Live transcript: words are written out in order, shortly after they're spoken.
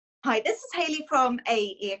Hi, this is Hayley from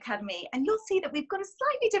AE Academy, and you'll see that we've got a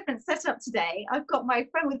slightly different setup today. I've got my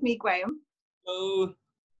friend with me, Graham. Hello.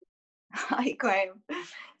 Hi, Graham.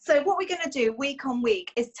 So what we're going to do week on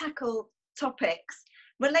week is tackle topics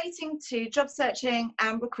relating to job searching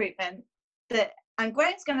and recruitment. And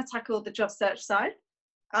Graham's going to tackle the job search side.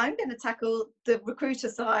 I'm going to tackle the recruiter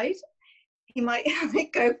side. He might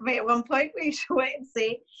go for me at one point. We shall wait and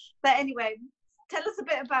see. But anyway, tell us a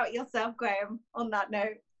bit about yourself, Graham, on that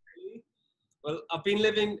note. Well, I've been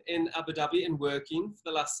living in Abu Dhabi and working for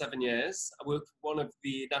the last 7 years. I work for one of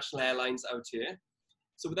the national airlines out here.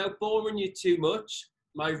 So without boring you too much,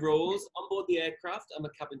 my roles on board the aircraft, I'm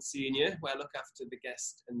a cabin senior where I look after the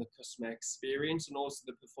guest and the customer experience and also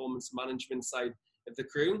the performance management side of the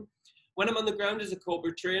crew. When I'm on the ground as a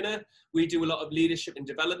corporate trainer, we do a lot of leadership and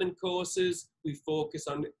development courses. We focus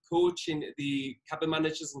on coaching the cabin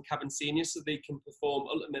managers and cabin seniors so they can perform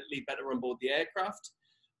ultimately better on board the aircraft.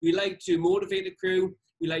 We like to motivate the crew.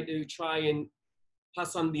 We like to try and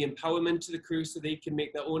pass on the empowerment to the crew so they can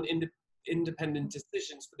make their own independent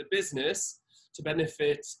decisions for the business to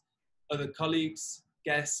benefit other colleagues,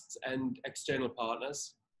 guests, and external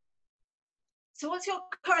partners. So what's your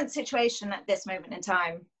current situation at this moment in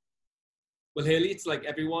time? Well, Hayley, it's like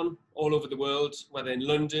everyone all over the world, whether in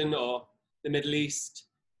London or the Middle East,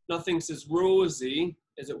 nothing's as rosy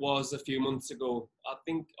as it was a few months ago. I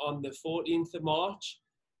think on the 14th of March,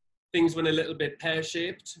 things went a little bit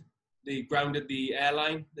pear-shaped. They grounded the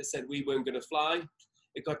airline. They said we weren't going to fly.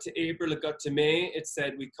 It got to April, it got to May. It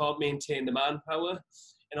said we can't maintain the manpower.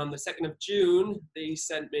 And on the 2nd of June, they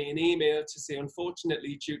sent me an email to say,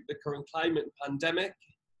 unfortunately, due to the current climate and pandemic,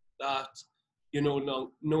 that you're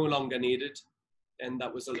no longer needed. And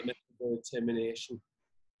that was ultimately the termination.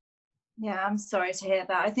 Yeah, I'm sorry to hear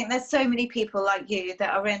that. I think there's so many people like you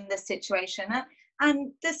that are in this situation.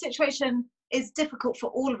 And this situation is difficult for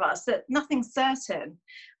all of us, that nothing's certain.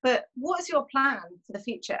 But what is your plan for the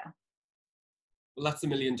future? Well, that's $1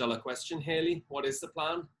 million question, Hayley. What is the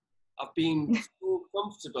plan? I've been so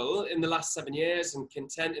comfortable in the last 7 years and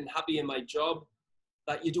content and happy in my job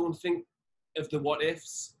that you don't think of the what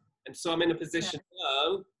ifs. And so I'm in a position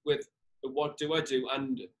now with the what do I do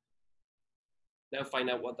and now find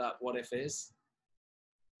out what that what if is.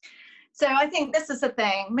 So I think this is the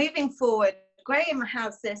thing. Moving forward, Graham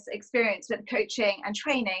has this experience with coaching and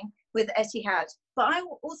training with Etihad, but I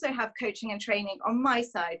also have coaching and training on my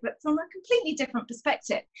side, but from a completely different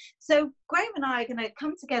perspective. So Graham and I are going to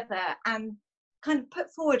come together and kind of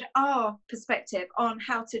put forward our perspective on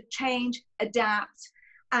how to change, adapt,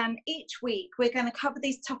 and each week we're going to cover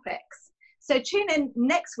these topics. So tune in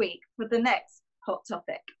next week for the next hot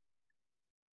topic.